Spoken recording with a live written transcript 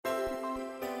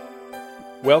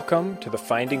Welcome to the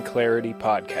Finding Clarity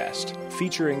podcast,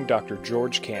 featuring Dr.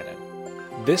 George Cannon.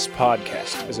 This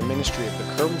podcast is a ministry of the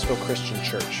Curwensville Christian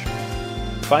Church.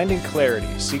 Finding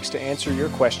Clarity seeks to answer your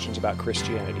questions about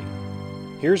Christianity.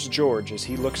 Here's George as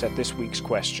he looks at this week's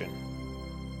question.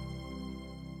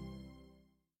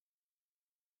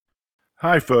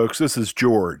 Hi folks, this is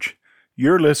George.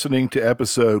 You're listening to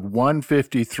episode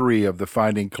 153 of the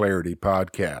Finding Clarity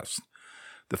podcast.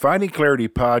 The Finding Clarity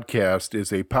podcast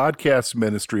is a podcast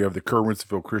ministry of the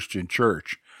Curwensville Christian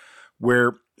Church,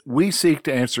 where we seek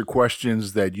to answer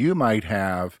questions that you might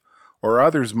have or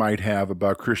others might have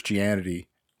about Christianity.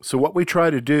 So what we try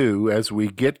to do as we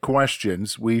get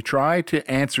questions, we try to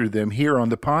answer them here on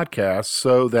the podcast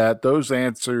so that those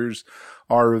answers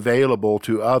are available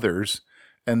to others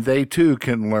and they too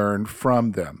can learn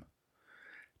from them.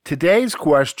 Today's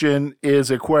question is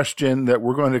a question that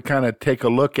we're going to kind of take a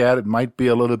look at. It might be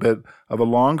a little bit of a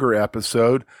longer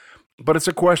episode, but it's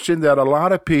a question that a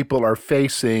lot of people are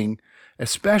facing,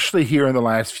 especially here in the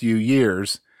last few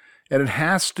years, and it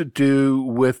has to do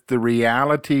with the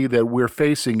reality that we're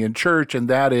facing in church, and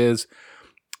that is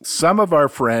some of our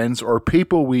friends or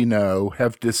people we know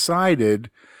have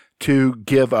decided to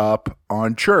give up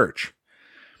on church.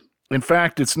 In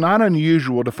fact, it's not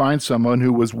unusual to find someone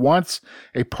who was once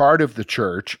a part of the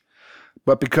church,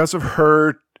 but because of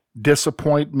hurt,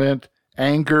 disappointment,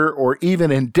 anger, or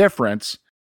even indifference,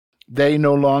 they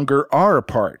no longer are a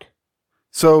part.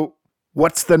 So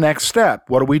what's the next step?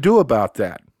 What do we do about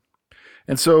that?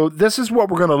 And so this is what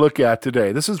we're going to look at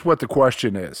today. This is what the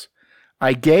question is.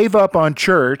 I gave up on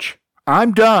church.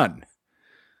 I'm done.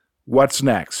 What's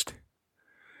next?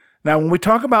 Now, when we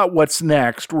talk about what's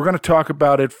next, we're going to talk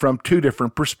about it from two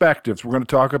different perspectives. We're going to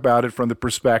talk about it from the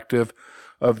perspective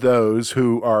of those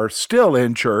who are still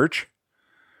in church,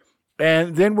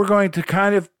 and then we're going to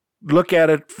kind of look at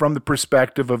it from the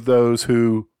perspective of those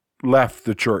who left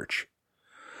the church.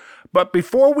 But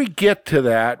before we get to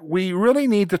that, we really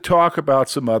need to talk about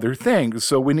some other things.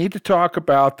 So we need to talk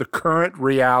about the current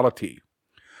reality.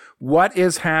 What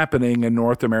is happening in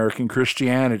North American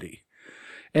Christianity?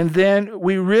 And then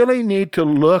we really need to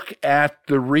look at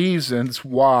the reasons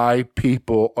why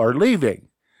people are leaving.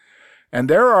 And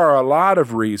there are a lot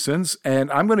of reasons,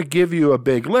 and I'm going to give you a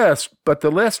big list, but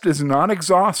the list is not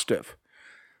exhaustive.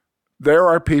 There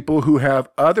are people who have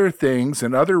other things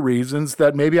and other reasons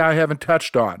that maybe I haven't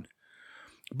touched on.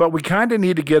 But we kind of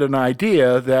need to get an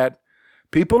idea that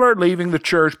people are leaving the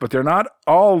church, but they're not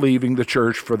all leaving the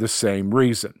church for the same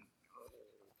reason.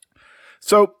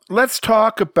 So let's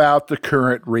talk about the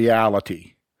current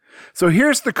reality. So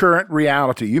here's the current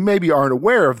reality. You maybe aren't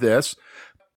aware of this.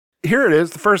 Here it is,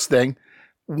 the first thing.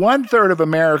 1/3 of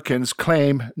Americans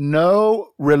claim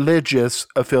no religious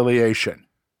affiliation.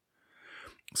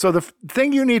 So the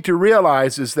thing you need to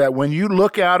realize is that when you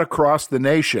look out across the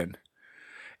nation,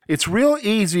 it's real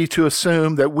easy to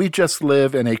assume that we just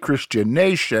live in a Christian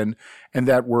nation and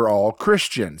that we're all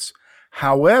Christians.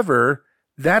 However,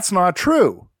 that's not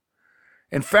true.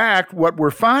 In fact, what we're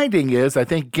finding is, I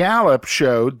think Gallup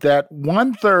showed that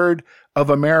 1/3 of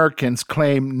Americans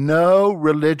claim no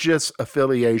religious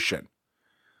affiliation.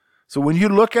 So when you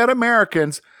look at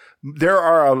Americans, there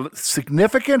are a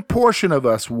significant portion of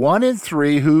us, 1 in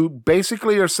 3, who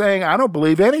basically are saying, I don't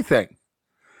believe anything.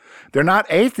 They're not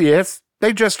atheists,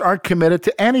 they just aren't committed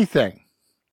to anything.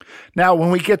 Now,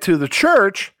 when we get to the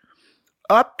church,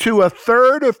 up to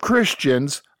 1/3 of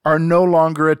Christians are no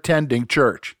longer attending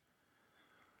church.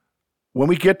 When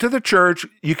we get to the church,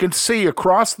 you can see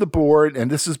across the board,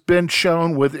 and this has been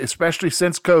shown with, especially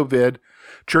since COVID,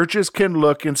 churches can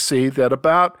look and see that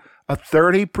about a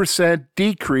 30%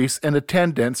 decrease in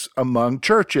attendance among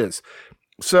churches.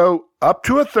 So up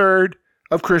to 1/3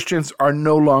 of Christians are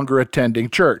no longer attending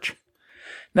church.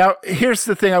 Now, here's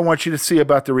the thing I want you to see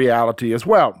about the reality as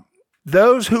well.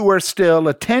 Those who are still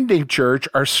attending church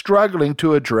are struggling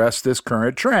to address this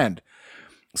current trend.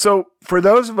 So for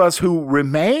those of us who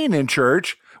remain in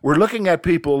church, we're looking at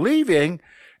people leaving,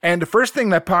 and the first thing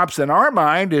that pops in our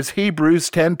mind is Hebrews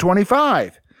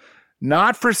 10:25.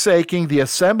 Not forsaking the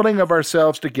assembling of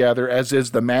ourselves together, as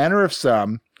is the manner of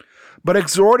some, but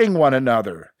exhorting one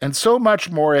another, and so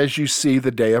much more as you see the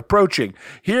day approaching.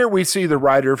 Here we see the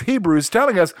writer of Hebrews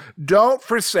telling us, don't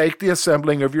forsake the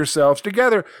assembling of yourselves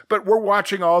together. But we're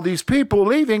watching all these people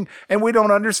leaving, and we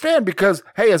don't understand because,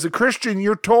 hey, as a Christian,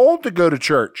 you're told to go to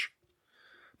church.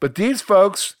 But these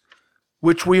folks,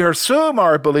 which we assume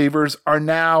are believers, are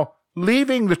now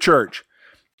leaving the church.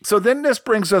 So then this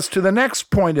brings us to the next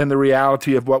point in the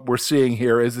reality of what we're seeing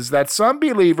here is that some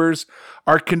believers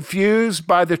are confused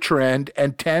by the trend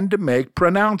and tend to make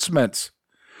pronouncements.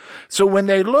 So when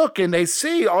they look and they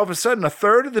see all of a sudden a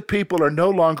third of the people are no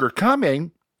longer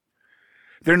coming,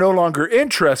 they're no longer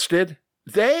interested,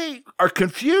 they are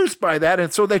confused by that.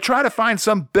 And so they try to find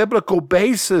some biblical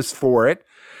basis for it.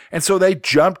 And so they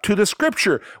jump to the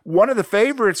scripture. One of the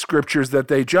favorite scriptures that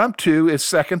they jump to is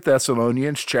 2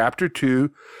 Thessalonians chapter 2,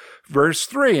 verse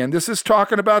 3. And this is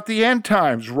talking about the end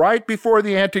times, right before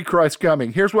the Antichrist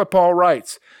coming. Here's what Paul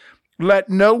writes. Let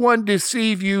no one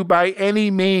deceive you by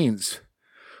any means,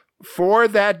 for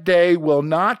that day will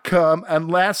not come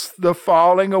unless the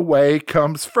falling away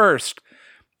comes first,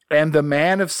 and the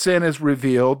man of sin is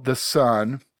revealed, the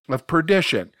son of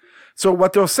perdition. So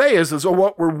what they'll say is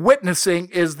what we're witnessing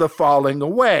is the falling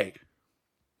away.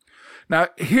 Now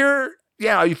here,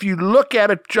 if you look at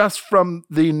it just from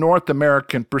the North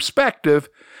American perspective,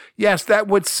 yes, that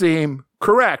would seem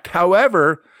correct.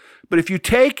 However, but if you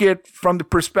take it from the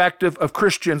perspective of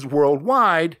Christians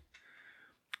worldwide,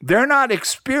 they're not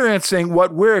experiencing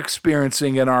what we're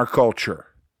experiencing in our culture.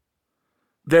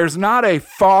 There's not a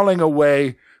falling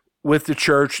away with the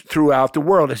church throughout the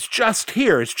world. It's just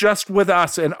here. It's just with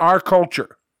us in our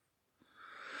culture.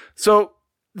 So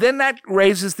then that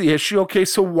raises the issue, okay,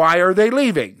 so why are they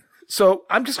leaving? So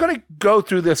I'm just going to go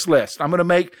through this list. I'm going to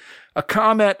make a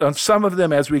comment on some of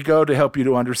them as we go to help you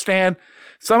to understand.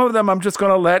 Some of them I'm just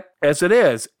going to let as it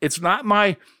is. It's not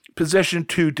my position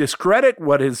to discredit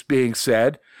what is being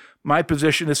said. My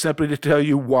position is simply to tell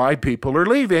you why people are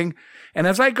leaving. And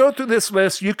as I go through this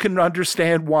list, you can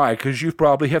understand why, because you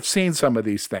probably have seen some of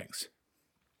these things.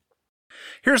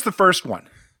 Here's the first one.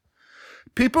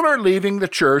 People are leaving the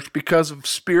church because of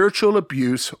spiritual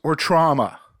abuse or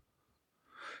trauma.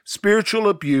 Spiritual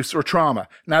abuse or trauma.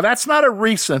 Now, that's not a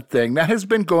recent thing. That has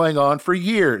been going on for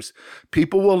years.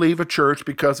 People will leave a church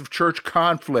because of church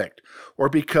conflict or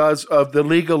because of the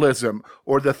legalism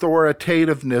or the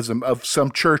authoritativism of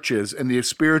some churches and the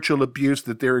spiritual abuse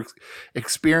that they're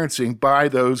experiencing by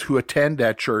those who attend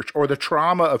that church, or the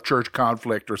trauma of church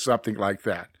conflict or something like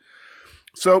that.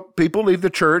 So people leave the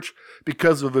church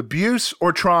because of abuse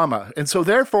or trauma. And so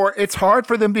therefore, it's hard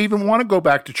for them to even want to go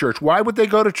back to church. Why would they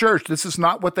go to church? This is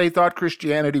not what they thought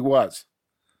Christianity was.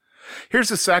 Here's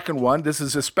the second one. This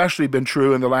has especially been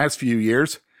true in the last few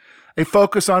years. A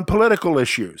focus on political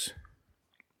issues.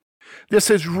 This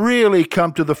has really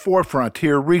come to the forefront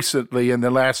here recently in the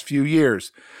last few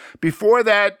years. Before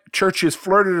that, churches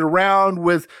flirted around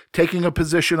with taking a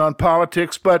position on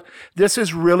politics, but this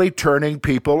is really turning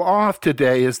people off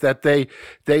today, is that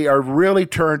they are really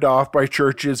turned off by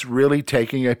churches really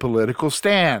taking a political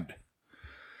stand.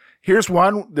 Here's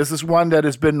one. This is one that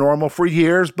has been normal for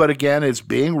years, but again, is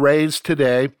being raised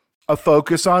today, a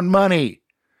focus on money.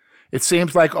 It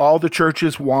seems like all the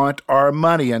churches want our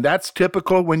money, and that's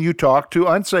typical when you talk to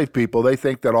unsaved people. They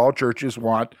think that all churches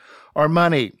want our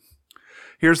money.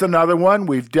 Here's another one.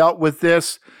 We've dealt with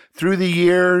this through the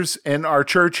years in our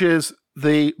churches,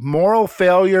 the moral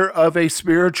failure of a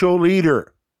spiritual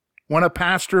leader. When a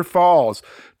pastor falls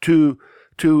to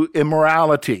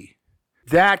immorality,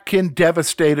 that can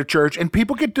devastate a church, and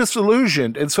people get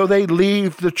disillusioned, and so they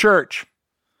leave the church.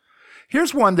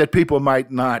 Here's one that people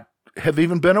might not have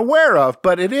even been aware of,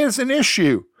 but it is an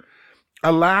issue.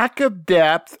 A lack of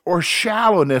depth or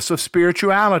shallowness of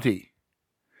spirituality.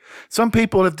 Some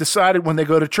people have decided when they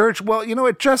go to church, well,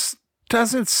 it just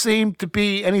doesn't seem to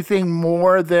be anything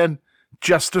more than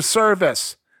just a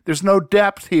service. There's no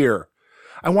depth here.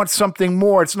 I want something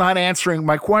more. It's not answering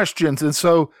my questions, and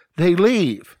so they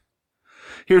leave.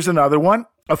 Here's another one.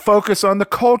 A focus on the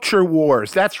culture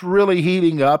wars. That's really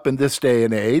heating up in this day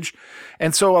and age.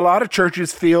 And so a lot of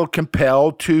churches feel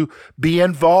compelled to be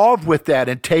involved with that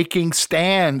and taking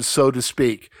stands, so to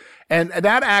speak. And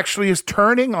that actually is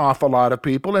turning off a lot of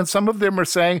people. And some of them are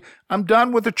saying, I'm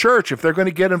done with the church. If they're going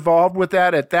to get involved with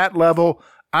that at that level,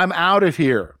 I'm out of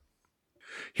here.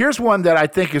 Here's one that I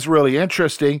think is really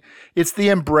interesting. It's the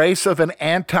embrace of an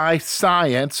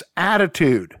anti-science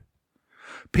attitude.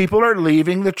 People are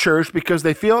leaving the church because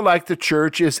they feel like the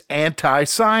church is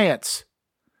anti-science.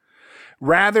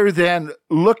 Rather than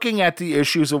looking at the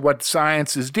issues of what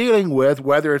science is dealing with,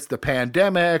 whether it's the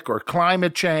pandemic or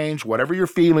climate change, whatever your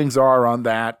feelings are on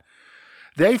that,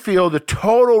 they feel the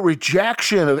total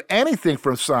rejection of anything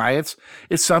from science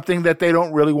is something that they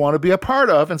don't really want to be a part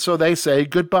of, and so they say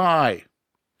goodbye.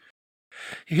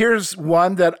 Here's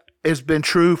one that has been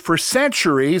true for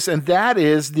centuries, and that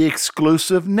is the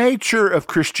exclusive nature of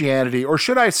Christianity, or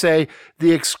should I say,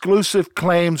 the exclusive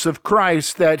claims of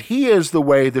Christ that he is the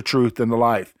way, the truth, and the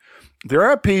life. There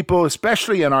are people,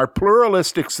 especially in our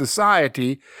pluralistic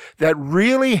society, that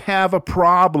really have a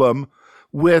problem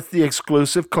with the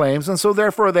exclusive claims, and so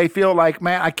therefore they feel like,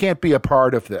 man, I can't be a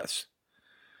part of this.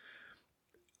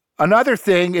 Another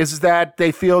thing is that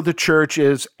they feel the church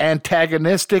is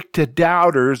antagonistic to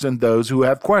doubters and those who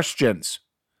have questions.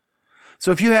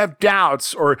 So if you have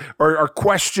doubts or are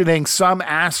questioning some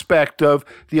aspect of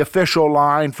the official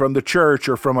line from the church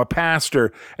or from a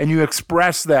pastor, and you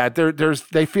express that,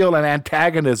 they feel an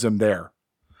antagonism there.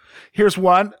 Here's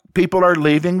one. People are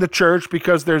leaving the church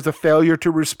because there's a failure to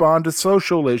respond to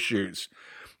social issues,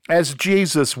 as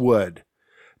Jesus would.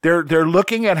 They're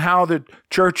looking at how the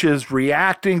church is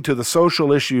reacting to the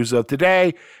social issues of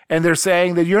today, and they're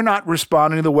saying that you're not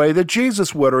responding the way that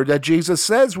Jesus would or that Jesus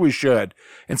says we should.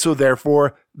 And so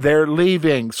therefore, they're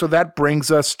leaving. So that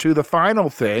brings us to the final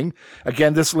thing.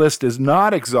 Again, this list is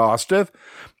not exhaustive.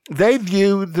 They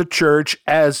view the church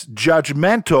as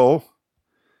judgmental,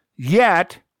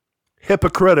 yet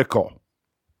hypocritical.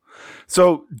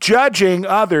 So judging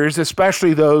others,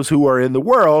 especially those who are in the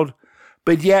world,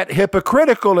 but yet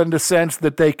hypocritical in the sense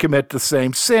that they commit the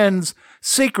same sins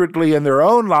secretly in their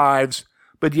own lives,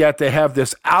 but yet they have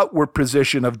this outward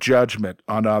position of judgment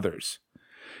on others.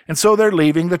 And so they're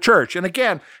leaving the church. And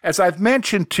again, as I've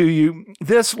mentioned to you,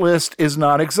 this list is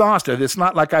not exhaustive. It's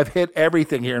not like I've hit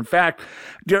everything here. In fact,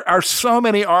 there are so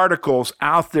many articles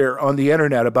out there on the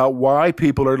internet about why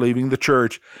people are leaving the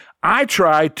church. I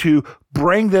try to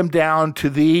bring them down to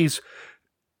these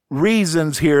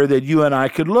reasons here that you and I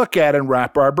could look at and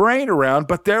wrap our brain around,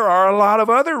 but there are a lot of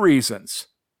other reasons.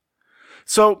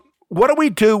 So what do we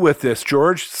do with this,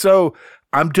 George? So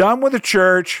I'm done with the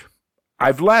church.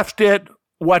 I've left it.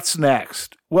 What's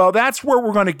next? Well, that's where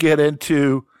we're going to get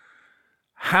into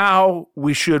how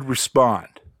we should respond.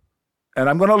 And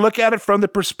I'm going to look at it from the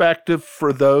perspective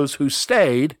for those who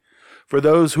stayed, for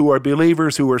those who are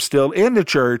believers who are still in the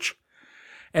church,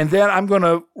 and then I'm going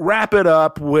to wrap it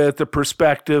up with the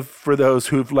perspective for those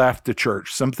who've left the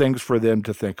church, some things for them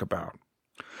to think about.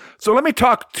 So let me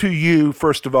talk to you,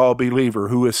 first of all, believer,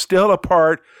 who is still a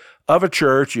part of a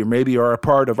church. You maybe are a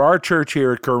part of our church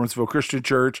here at Curwensville Christian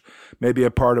Church, maybe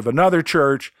a part of another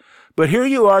church. But here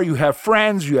you are, you have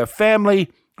friends, you have family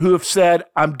who have said,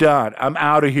 I'm done, I'm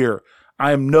out of here.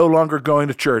 I am no longer going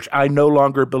to church. I no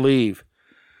longer believe.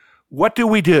 What do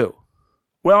we do?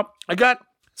 Well, I got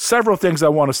several things I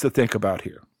want us to think about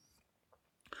here.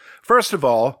 First of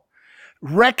all,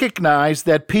 recognize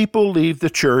that people leave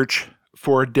the church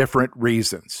for different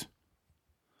reasons.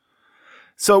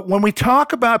 So when we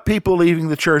talk about people leaving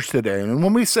the church today, and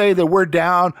when we say that we're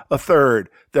down a third,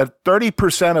 that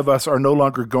 30% of us are no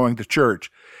longer going to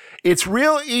church, it's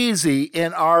real easy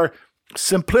in our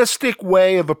simplistic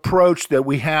way of approach that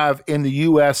we have in the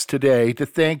U.S. today to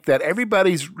think that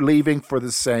everybody's leaving for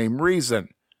the same reason.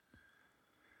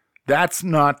 That's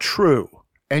not true.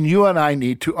 And you and I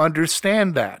need to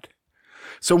understand that.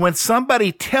 So when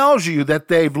somebody tells you that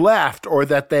they've left or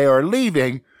that they are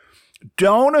leaving,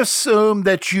 don't assume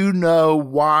that you know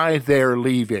why they're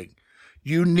leaving.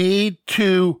 You need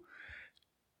to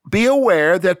be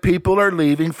aware that people are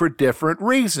leaving for different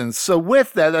reasons. So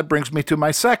with that, that brings me to my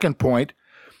second point.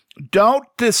 Don't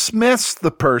dismiss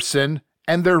the person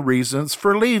and their reasons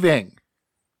for leaving.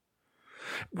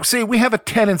 See, we have a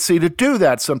tendency to do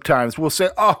that sometimes. We'll say,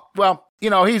 oh, well,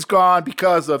 he's gone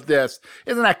because of this.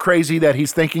 Isn't that crazy that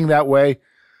he's thinking that way?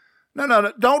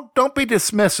 No. Don't be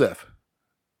dismissive.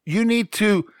 You need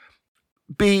to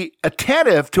be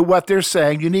attentive to what they're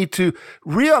saying. You need to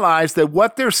realize that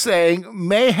what they're saying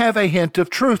may have a hint of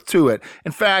truth to it.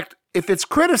 In fact, if it's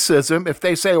criticism, if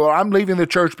they say, well, I'm leaving the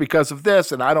church because of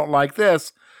this and I don't like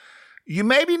this, you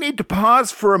maybe need to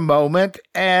pause for a moment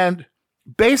and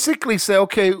basically say,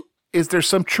 okay, is there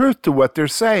some truth to what they're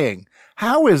saying?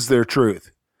 How is there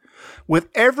truth? With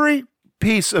every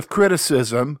piece of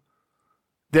criticism,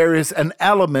 there is an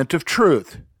element of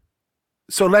truth.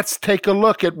 So let's take a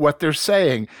look at what they're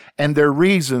saying and their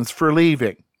reasons for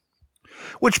leaving.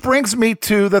 Which brings me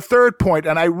to the third point,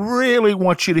 and I really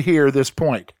want you to hear this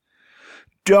point.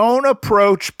 Don't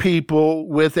approach people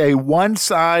with a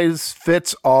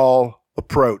one-size-fits-all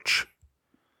approach.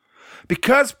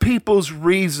 Because people's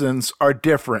reasons are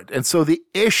different, and so the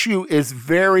issue is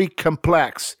very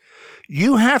complex,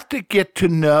 you have to get to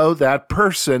know that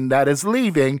person that is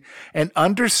leaving and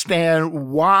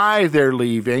understand why they're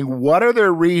leaving, what are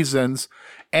their reasons,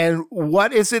 and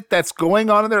what is it that's going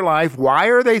on in their life, why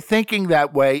are they thinking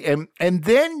that way, and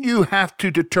then you have to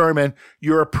determine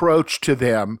your approach to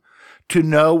them to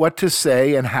know what to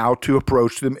say and how to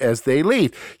approach them as they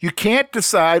leave. You can't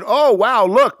decide, oh, wow,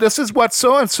 look, this is what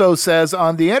so-and-so says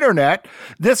on the internet.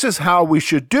 This is how we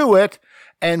should do it,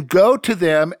 and go to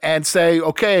them and say,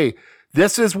 okay,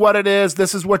 this is what it is.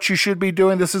 This is what you should be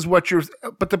doing. This is what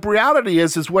but the reality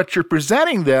is what you're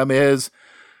presenting them is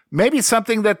maybe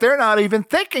something that they're not even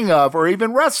thinking of or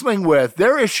even wrestling with.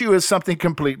 Their issue is something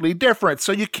completely different.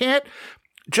 So you can't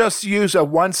just use a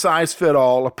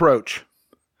one-size-fits-all approach.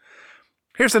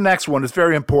 Here's the next one. It's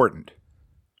very important.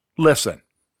 Listen.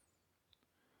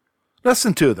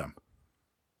 Listen to them.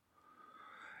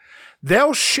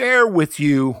 They'll share with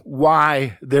you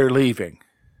why they're leaving.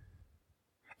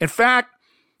 In fact,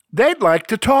 they'd like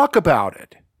to talk about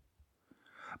it.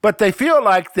 But they feel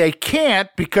like they can't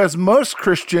because most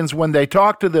Christians, when they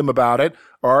talk to them about it,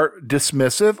 are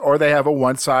dismissive or they have a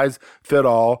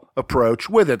one-size-fits-all approach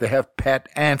with it. They have pet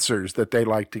answers that they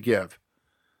like to give.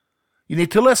 You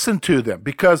need to listen to them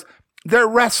because they're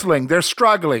wrestling, they're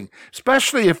struggling,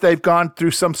 especially if they've gone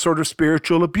through some sort of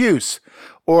spiritual abuse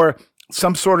or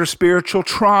some sort of spiritual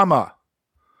trauma,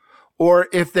 or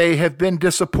if they have been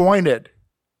disappointed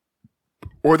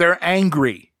or they're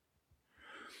angry.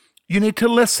 You need to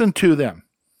listen to them.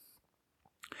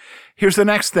 Here's the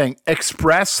next thing.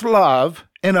 Express love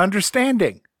and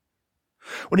understanding.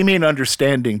 What do you mean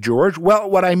understanding, George? Well,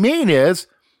 what I mean is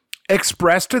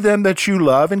express to them that you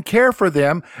love and care for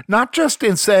them, not just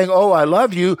in saying, oh, I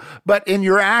love you, but in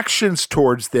your actions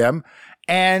towards them,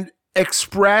 and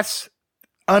express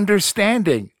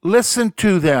understanding. Listen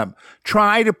to them.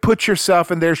 Try to put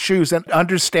yourself in their shoes and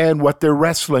understand what they're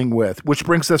wrestling with, which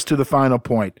brings us to the final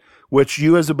point, which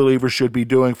you as a believer should be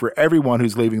doing for everyone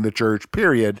who's leaving the church,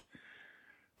 period.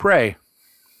 Pray.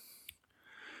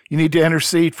 You need to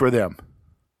intercede for them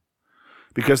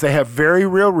because they have very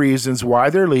real reasons why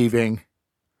they're leaving,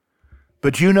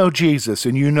 but you know Jesus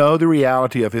and you know the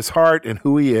reality of his heart and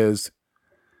who he is.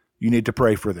 You need to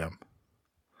pray for them.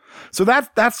 So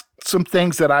that's some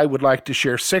things that I would like to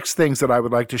share, 6 things that I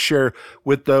would like to share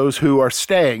with those who are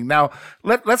staying. Now,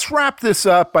 let's wrap this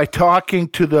up by talking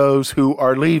to those who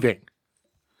are leaving.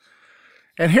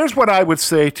 And here's what I would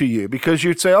say to you, because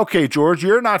you'd say, okay, George,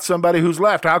 you're not somebody who's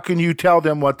left. How can you tell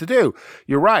them what to do?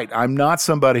 You're right. I'm not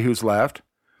somebody who's left.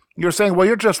 You're saying, well,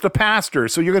 you're just a pastor,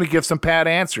 so you're going to give some pat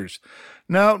answers.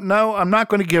 No, I'm not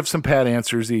going to give some pat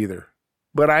answers either.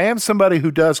 But I am somebody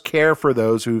who does care for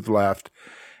those who've left.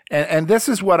 And this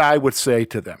is what I would say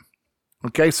to them.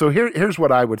 Okay, so here's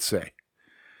what I would say.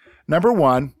 Number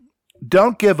 1,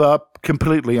 don't give up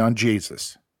completely on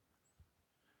Jesus.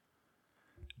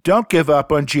 Don't give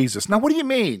up on Jesus. Now, what do you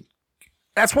mean?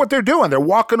 That's what they're doing. They're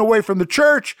walking away from the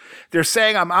church. They're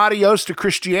saying, I'm adios to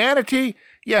Christianity.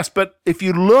 Yes, but if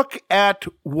you look at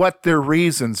what their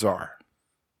reasons are,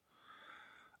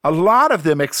 a lot of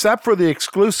them, except for the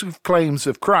exclusive claims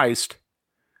of Christ,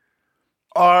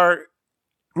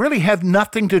 really have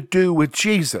nothing to do with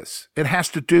Jesus. It has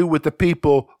to do with the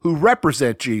people who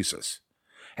represent Jesus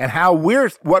and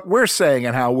what we're saying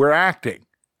and how we're acting.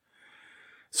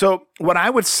 So what I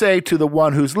would say to the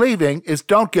one who's leaving is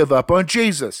don't give up on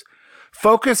Jesus.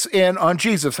 Focus in on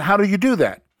Jesus. How do you do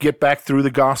that? Get back through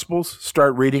the Gospels,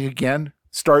 start reading again,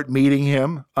 start meeting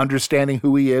him, understanding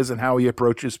who he is and how he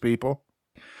approaches people.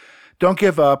 Don't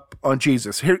give up on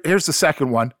Jesus. Here's the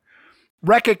second one.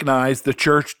 Recognize the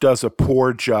church does a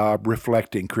poor job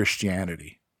reflecting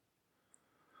Christianity.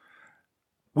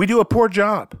 We do a poor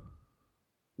job.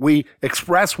 We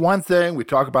express one thing, we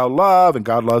talk about love, and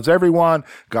God loves everyone,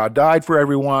 God died for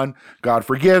everyone, God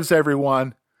forgives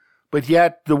everyone, but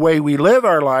yet the way we live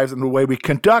our lives and the way we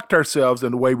conduct ourselves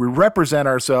and the way we represent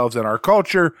ourselves in our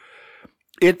culture,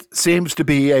 it seems to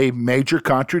be a major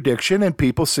contradiction, and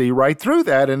people see right through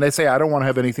that, and they say, I don't want to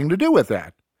have anything to do with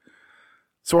that.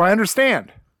 So I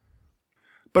understand.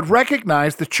 But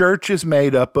recognize the church is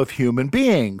made up of human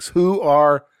beings who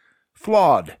are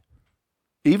flawed.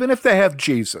 Even if they have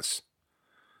Jesus,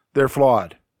 they're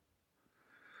flawed.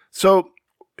 So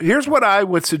here's what I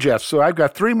would suggest. So I've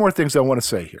got 3 more things I want to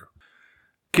say here.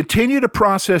 Continue to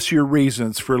process your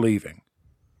reasons for leaving.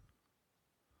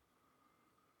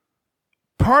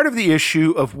 Part of the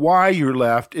issue of why you're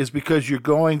left is because you're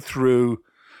going through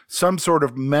some sort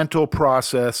of mental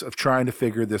process of trying to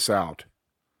figure this out.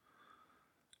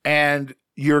 And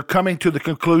you're coming to the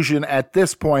conclusion at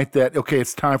this point that, okay,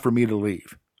 it's time for me to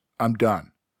leave. I'm done.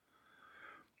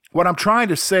 What I'm trying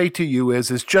to say to you is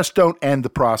just don't end the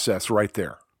process right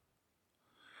there.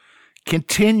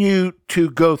 Continue to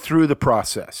go through the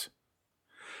process.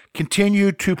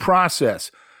 Continue to process.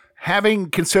 Having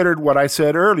considered what I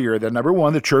said earlier, that number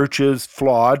 1, the church is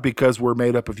flawed because we're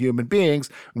made up of human beings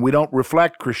and we don't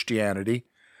reflect Christianity,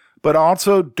 but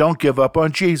also don't give up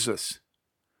on Jesus.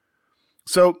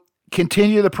 So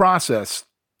continue the process,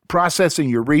 processing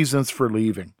your reasons for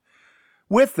leaving.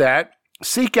 With that,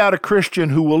 seek out a Christian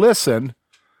who will listen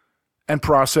and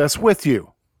process with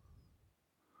you.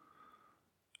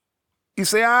 You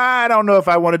say, I don't know if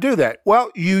I want to do that.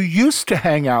 Well, you used to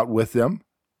hang out with them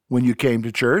when you came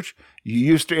to church. You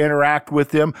used to interact with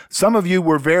them. Some of you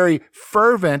were very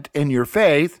fervent in your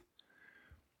faith.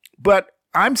 But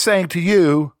I'm saying to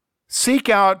you, seek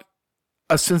out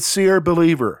a sincere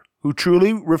believer who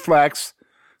truly reflects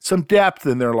some depth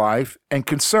in their life and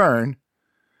concern,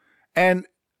 and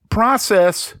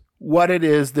process what it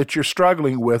is that you're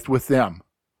struggling with them.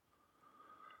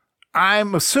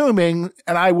 I'm assuming,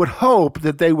 and I would hope,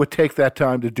 that they would take that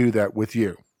time to do that with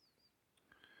you.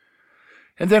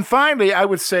 And then finally, I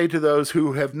would say to those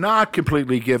who have not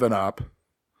completely given up,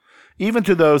 even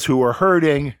to those who are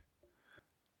hurting,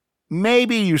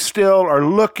 maybe you still are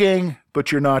looking,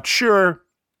 but you're not sure,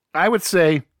 I would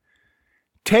say,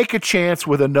 take a chance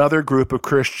with another group of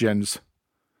Christians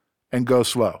and go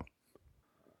slow.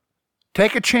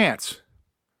 Take a chance.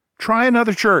 Try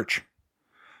another church.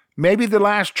 Maybe the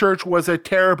last church was a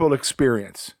terrible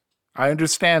experience. I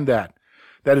understand that.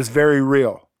 That is very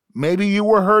real. Maybe you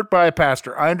were hurt by a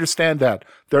pastor. I understand that.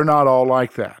 They're not all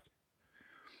like that.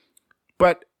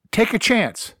 But take a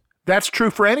chance. That's true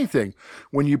for anything.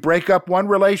 When you break up one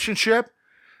relationship,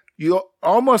 you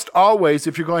almost always,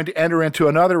 if you're going to enter into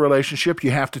another relationship,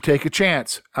 you have to take a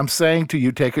chance. I'm saying to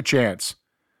you, take a chance.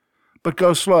 But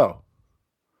go slow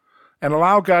and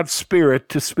allow God's Spirit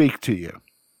to speak to you.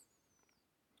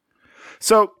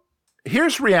 So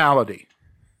here's reality.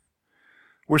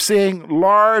 We're seeing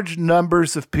large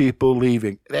numbers of people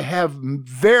leaving. They have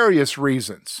various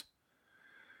reasons.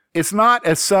 It's not,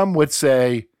 as some would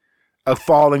say, a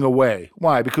falling away.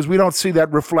 Why? Because we don't see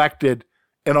that reflected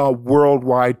in a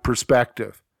worldwide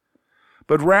perspective.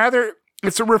 But rather,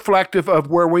 it's a reflective of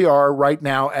where we are right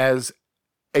now as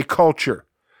a culture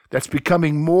that's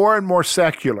becoming more and more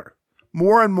secular,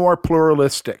 more and more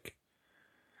pluralistic.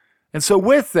 And so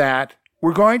with that,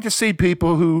 we're going to see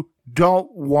people who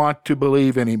don't want to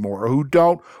believe anymore, or who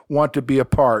don't want to be a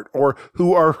part, or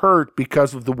who are hurt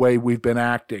because of the way we've been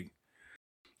acting.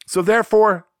 So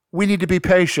therefore, we need to be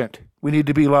patient. We need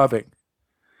to be loving.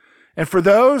 And for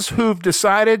those who've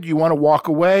decided you want to walk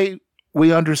away,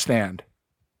 we understand.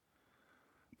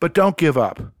 But don't give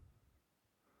up.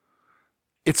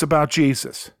 It's about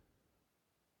Jesus.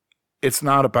 It's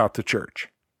not about the church.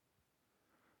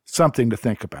 Something to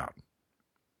think about.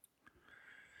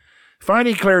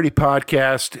 Finding Clarity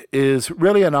podcast is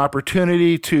really an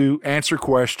opportunity to answer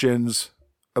questions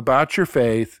about your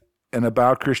faith and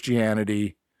about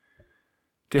Christianity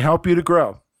to help you to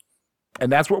grow.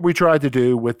 And that's what we tried to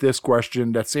do with this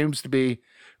question that seems to be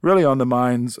really on the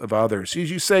minds of others.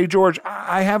 You say, George,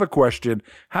 I have a question.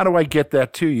 How do I get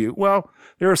that to you? Well,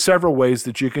 there are several ways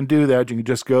that you can do that. You can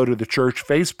just go to the church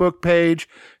Facebook page,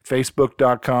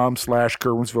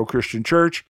 facebook.com/Curwensville Christian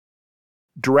Church.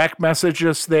 Direct message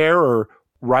us there or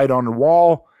write on the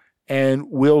wall, and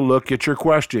we'll look at your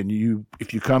question.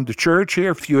 If you come to church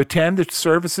here, if you attend the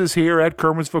services here at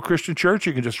Curwensville Christian Church,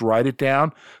 you can just write it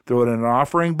down, throw it in an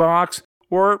offering box,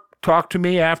 or talk to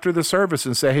me after the service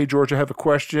and say, hey, George, I have a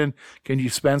question. Can you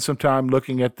spend some time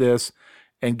looking at this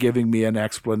and giving me an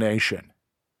explanation?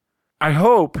 I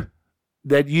hope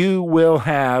that you will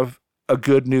have a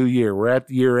good new year. We're at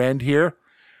the year end here.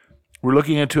 We're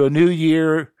looking into a new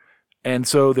year. And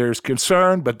so there's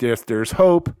concern, but there's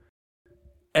hope.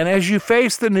 And as you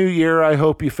face the new year, I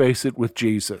hope you face it with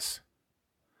Jesus.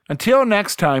 Until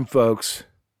next time, folks,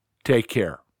 take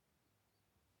care.